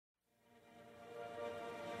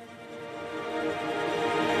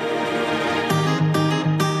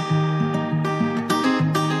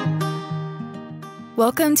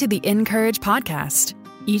Welcome to the Encourage podcast.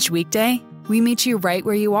 Each weekday, we meet you right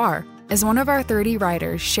where you are as one of our 30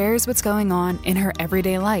 writers shares what's going on in her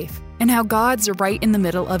everyday life and how God's right in the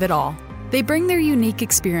middle of it all. They bring their unique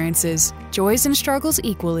experiences, joys and struggles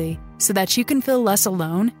equally, so that you can feel less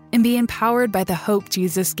alone and be empowered by the hope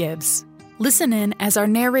Jesus gives. Listen in as our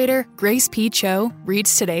narrator, Grace P. Cho,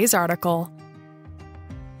 reads today's article.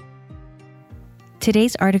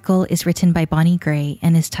 Today's article is written by Bonnie Gray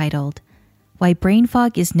and is titled, Why Brain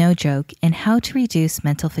Fog is No Joke and How to Reduce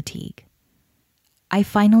Mental Fatigue. I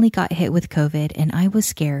finally got hit with COVID and I was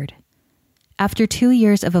scared. After 2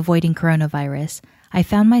 years of avoiding coronavirus, I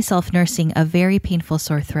found myself nursing a very painful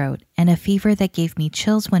sore throat and a fever that gave me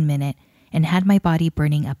chills 1 minute and had my body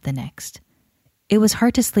burning up the next. It was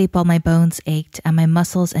hard to sleep while my bones ached and my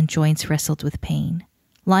muscles and joints wrestled with pain.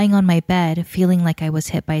 Lying on my bed, feeling like I was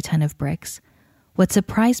hit by a ton of bricks, what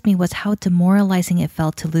surprised me was how demoralizing it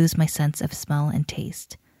felt to lose my sense of smell and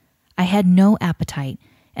taste. I had no appetite,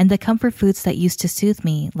 and the comfort foods that used to soothe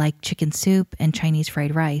me, like chicken soup and Chinese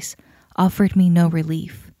fried rice, offered me no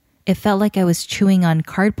relief. It felt like I was chewing on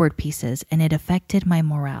cardboard pieces, and it affected my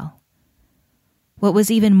morale. What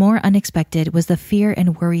was even more unexpected was the fear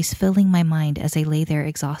and worries filling my mind as I lay there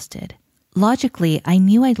exhausted. Logically, I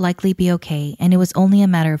knew I'd likely be okay, and it was only a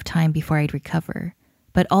matter of time before I'd recover.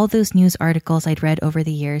 But all those news articles I'd read over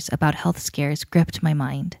the years about health scares gripped my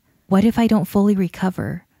mind. What if I don't fully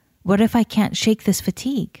recover? What if I can't shake this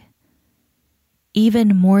fatigue?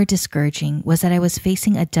 Even more discouraging was that I was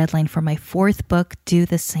facing a deadline for my 4th book due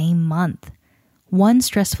the same month. One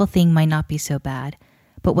stressful thing might not be so bad,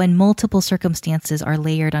 but when multiple circumstances are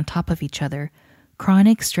layered on top of each other,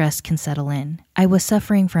 chronic stress can settle in. I was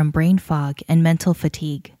suffering from brain fog and mental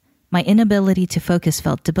fatigue. My inability to focus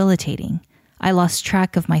felt debilitating. I lost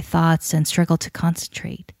track of my thoughts and struggled to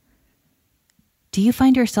concentrate. Do you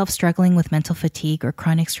find yourself struggling with mental fatigue or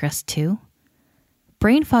chronic stress too?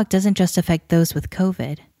 Brain fog doesn't just affect those with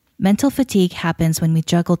COVID. Mental fatigue happens when we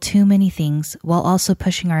juggle too many things while also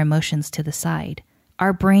pushing our emotions to the side.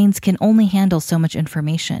 Our brains can only handle so much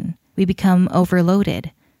information. We become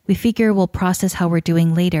overloaded. We figure we'll process how we're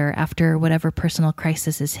doing later after whatever personal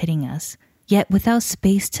crisis is hitting us. Yet without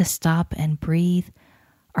space to stop and breathe,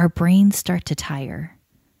 our brains start to tire.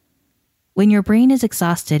 When your brain is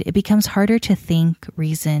exhausted, it becomes harder to think,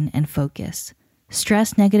 reason, and focus.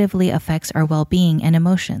 Stress negatively affects our well-being and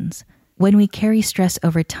emotions. When we carry stress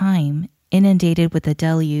over time, inundated with a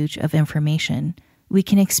deluge of information, we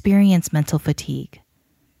can experience mental fatigue.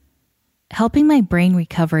 Helping my brain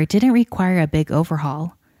recover didn't require a big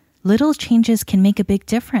overhaul. Little changes can make a big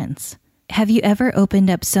difference. Have you ever opened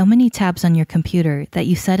up so many tabs on your computer that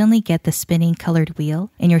you suddenly get the spinning colored wheel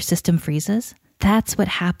and your system freezes? That's what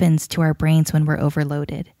happens to our brains when we're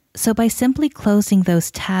overloaded. So by simply closing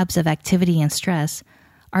those tabs of activity and stress,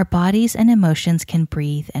 our bodies and emotions can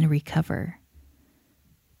breathe and recover.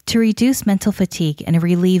 To reduce mental fatigue and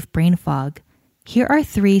relieve brain fog, here are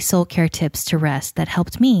 3 soul care tips to rest that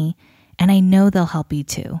helped me, and I know they'll help you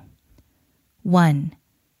too. 1.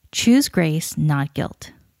 Choose grace, not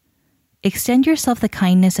guilt. Extend yourself the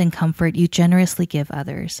kindness and comfort you generously give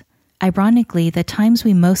others. Ironically, the times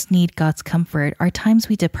we most need God's comfort are times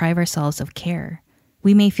we deprive ourselves of care.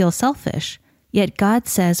 We may feel selfish, yet God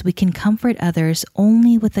says we can comfort others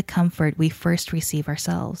only with the comfort we first receive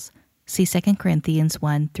ourselves. See 2 Corinthians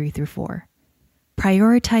 1:3-4.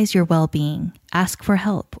 Prioritize your well-being, ask for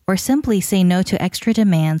help, or simply say no to extra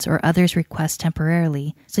demands or others' requests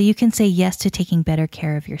temporarily so you can say yes to taking better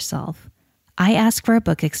care of yourself. I asked for a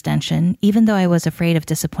book extension, even though I was afraid of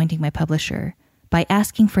disappointing my publisher. By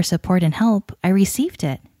asking for support and help, I received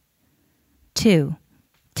it. 2.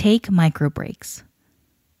 Take micro breaks.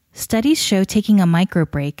 Studies show taking a micro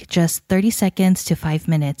break, just 30 seconds to 5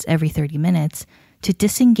 minutes every 30 minutes, to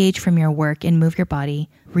disengage from your work and move your body,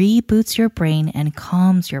 reboots your brain and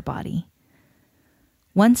calms your body.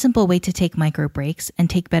 One simple way to take micro breaks and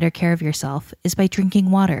take better care of yourself is by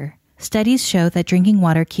drinking water. Studies show that drinking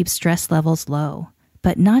water keeps stress levels low,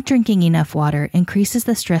 but not drinking enough water increases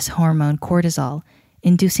the stress hormone cortisol,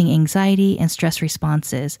 inducing anxiety and stress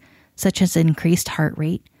responses such as increased heart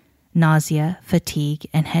rate, nausea, fatigue,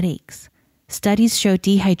 and headaches. Studies show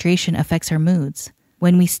dehydration affects our moods.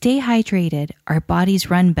 When we stay hydrated, our bodies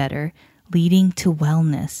run better, leading to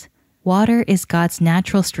wellness. Water is God's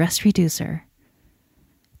natural stress reducer.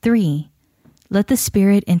 3. Let the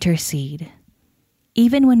Spirit intercede.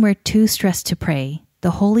 Even when we're too stressed to pray,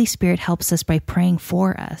 the Holy Spirit helps us by praying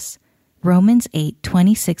for us. Romans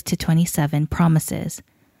 8:26-27 promises,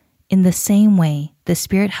 "In the same way, the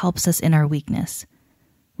Spirit helps us in our weakness.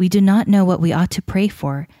 We do not know what we ought to pray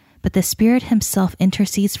for, but the Spirit himself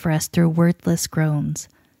intercedes for us through wordless groans.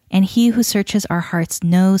 And he who searches our hearts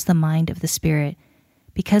knows the mind of the Spirit,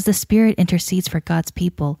 because the Spirit intercedes for God's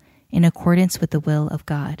people in accordance with the will of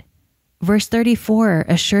God. Verse 34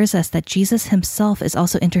 assures us that Jesus himself is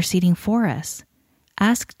also interceding for us.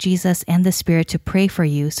 Ask Jesus and the Spirit to pray for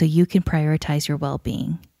you so you can prioritize your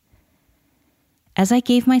well-being. As I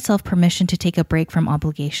gave myself permission to take a break from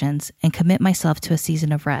obligations and commit myself to a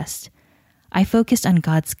season of rest, I focused on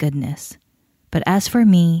God's goodness. But as for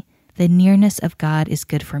me, the nearness of God is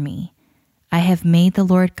good for me. I have made the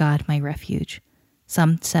Lord God my refuge.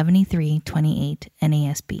 Psalm 73:28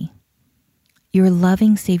 NASB. Your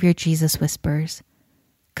loving Savior Jesus whispers,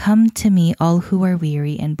 "Come to me all who are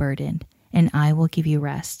weary and burdened, and I will give you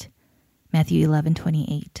rest." Matthew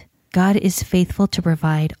 11:28. God is faithful to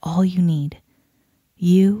provide all you need.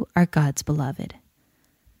 You are God's beloved.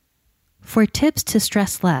 For tips to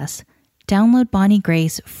stress less, download Bonnie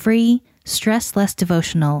Gray's free Stress Less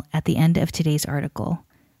devotional at the end of today's article.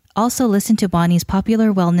 Also listen to Bonnie's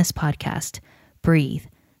popular wellness podcast, Breathe,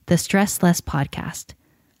 the Stress Less podcast.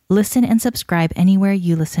 Listen and subscribe anywhere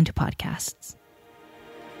you listen to podcasts.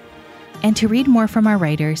 And to read more from our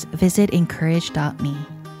writers, visit encourage.me.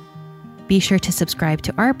 Be sure to subscribe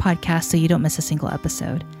to our podcast so you don't miss a single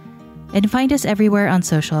episode. And find us everywhere on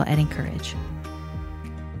social at Encourage.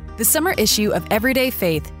 The summer issue of Everyday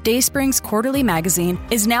Faith, Dayspring's quarterly magazine,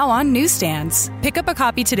 is now on newsstands. Pick up a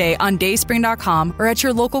copy today on dayspring.com or at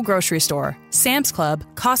your local grocery store, Sam's Club,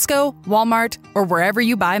 Costco, Walmart, or wherever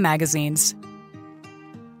you buy magazines.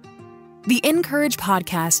 The Encourage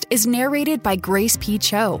podcast is narrated by Grace P.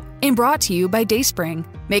 Cho and brought to you by Dayspring,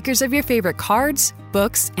 makers of your favorite cards,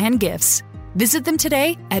 books, and gifts. Visit them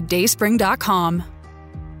today at dayspring.com.